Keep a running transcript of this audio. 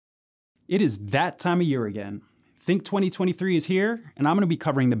It is that time of year again. Think 2023 is here, and I'm going to be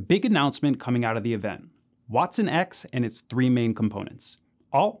covering the big announcement coming out of the event, watsonx and its three main components,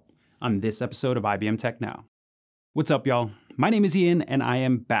 all on this episode of IBM Tech Now. What's up, y'all? My name is Ian, and I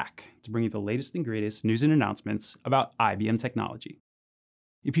am back to bring you the latest and greatest news and announcements about IBM technology.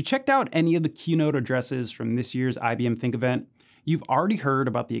 If you checked out any of the keynote addresses from this year's IBM Think event, you've already heard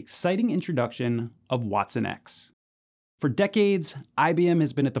about the exciting introduction of watsonx. For decades, IBM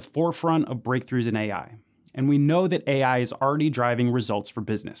has been at the forefront of breakthroughs in AI, and we know that AI is already driving results for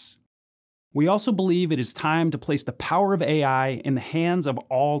business. We also believe it is time to place the power of AI in the hands of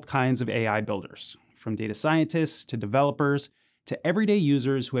all kinds of AI builders, from data scientists to developers to everyday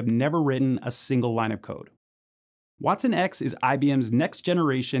users who have never written a single line of code. watsonx is IBM's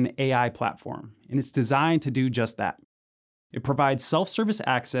next-generation AI platform, and it's designed to do just that. It provides self-service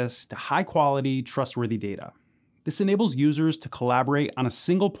access to high-quality, trustworthy data. This enables users to collaborate on a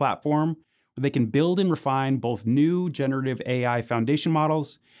single platform where they can build and refine both new generative AI foundation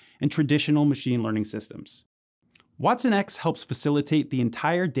models and traditional machine learning systems. watsonx helps facilitate the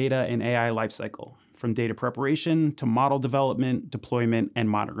entire data and AI lifecycle, from data preparation to model development, deployment, and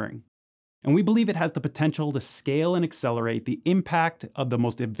monitoring. And we believe it has the potential to scale and accelerate the impact of the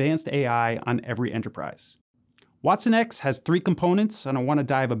most advanced AI on every enterprise. watsonx has three components, and I want to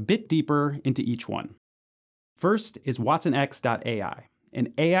dive a bit deeper into each one. First is watsonx.ai,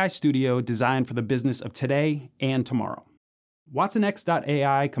 an AI studio designed for the business of today and tomorrow.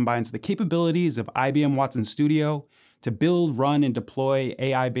 watsonx.ai combines the capabilities of IBM Watson Studio to build, run, and deploy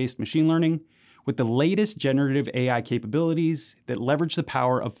AI-based machine learning with the latest generative AI capabilities that leverage the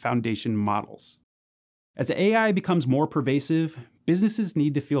power of foundation models. As AI becomes more pervasive, businesses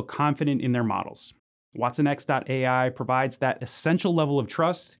need to feel confident in their models. watsonx.ai provides that essential level of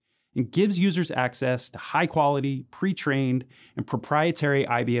trust and gives users access to high-quality, pre-trained, and proprietary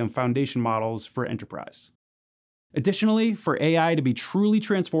IBM foundation models for enterprise. Additionally, for AI to be truly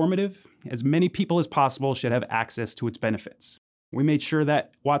transformative, as many people as possible should have access to its benefits. We made sure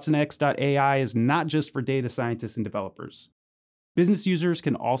that watsonx.ai is not just for data scientists and developers. Business users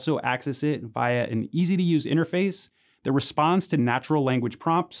can also access it via an easy-to-use interface that responds to natural language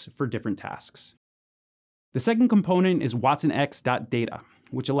prompts for different tasks. The second component is watsonx.data,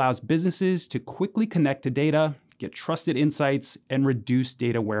 which allows businesses to quickly connect to data, get trusted insights, and reduce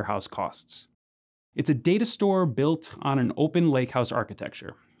data warehouse costs. It's a data store built on an open lakehouse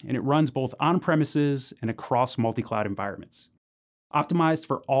architecture, and it runs both on-premises and across multi-cloud environments. Optimized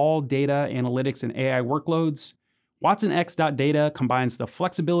for all data, analytics, and AI workloads, watsonx.data combines the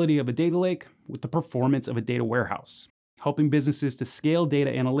flexibility of a data lake with the performance of a data warehouse, helping businesses to scale data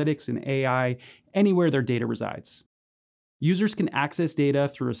analytics and AI anywhere their data resides. Users can access data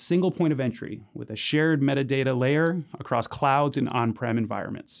through a single point of entry with a shared metadata layer across clouds and on-prem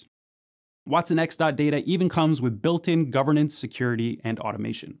environments. watsonx.data even comes with built-in governance, security, and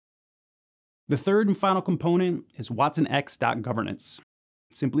automation. The third and final component is watsonx.governance.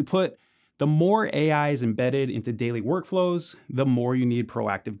 Simply put, the more AI is embedded into daily workflows, the more you need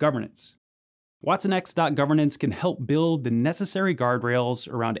proactive governance. watsonx.governance can help build the necessary guardrails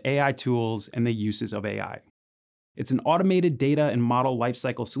around AI tools and the uses of AI. It's an automated data and model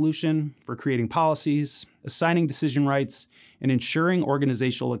lifecycle solution for creating policies, assigning decision rights, and ensuring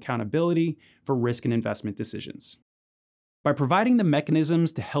organizational accountability for risk and investment decisions. By providing the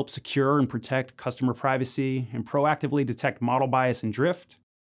mechanisms to help secure and protect customer privacy and proactively detect model bias and drift,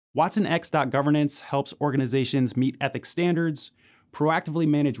 watsonx.governance helps organizations meet ethics standards, proactively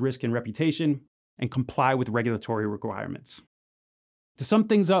manage risk and reputation, and comply with regulatory requirements. To sum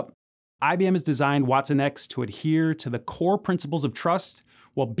things up, IBM has designed watsonx to adhere to the core principles of trust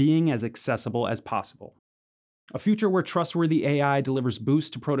while being as accessible as possible. A future where trustworthy AI delivers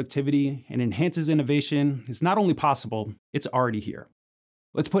boosts to productivity and enhances innovation is not only possible, it's already here.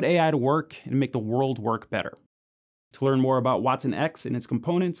 Let's put AI to work and make the world work better. To learn more about watsonx and its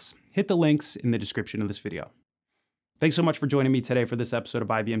components, hit the links in the description of this video. Thanks so much for joining me today for this episode of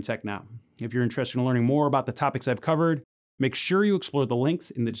IBM Tech Now. If you're interested in learning more about the topics I've covered, make sure you explore the links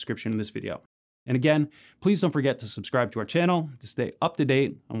in the description of this video. And again, please don't forget to subscribe to our channel to stay up to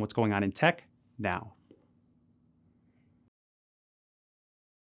date on what's going on in tech now.